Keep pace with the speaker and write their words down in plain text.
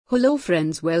Hello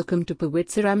friends, welcome to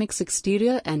Pavit Ceramics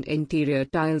Exterior and Interior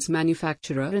Tiles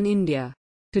Manufacturer in India.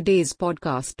 Today's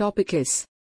podcast topic is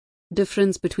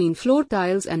difference between floor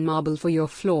tiles and marble for your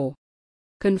floor.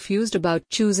 Confused about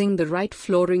choosing the right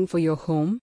flooring for your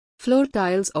home? Floor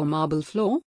tiles or marble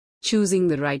floor? Choosing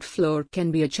the right floor can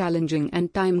be a challenging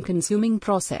and time-consuming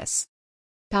process.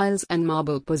 Tiles and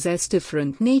marble possess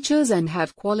different natures and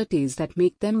have qualities that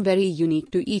make them very unique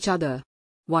to each other.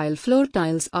 While floor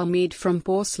tiles are made from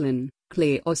porcelain,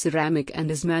 clay or ceramic and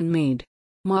is man-made,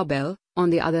 marble, on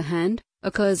the other hand,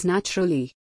 occurs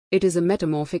naturally. It is a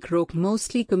metamorphic rock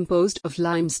mostly composed of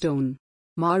limestone.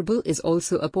 Marble is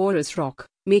also a porous rock,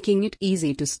 making it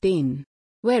easy to stain.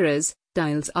 Whereas,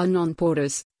 tiles are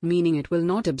non-porous, meaning it will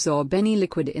not absorb any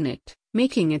liquid in it,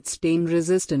 making it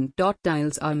stain-resistant.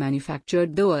 Tiles are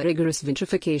manufactured through a rigorous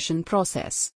vitrification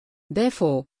process.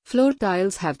 Therefore, floor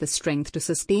tiles have the strength to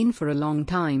sustain for a long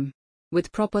time.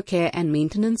 With proper care and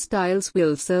maintenance, tiles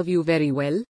will serve you very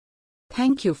well.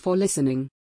 Thank you for listening.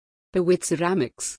 Pavit Ceramics.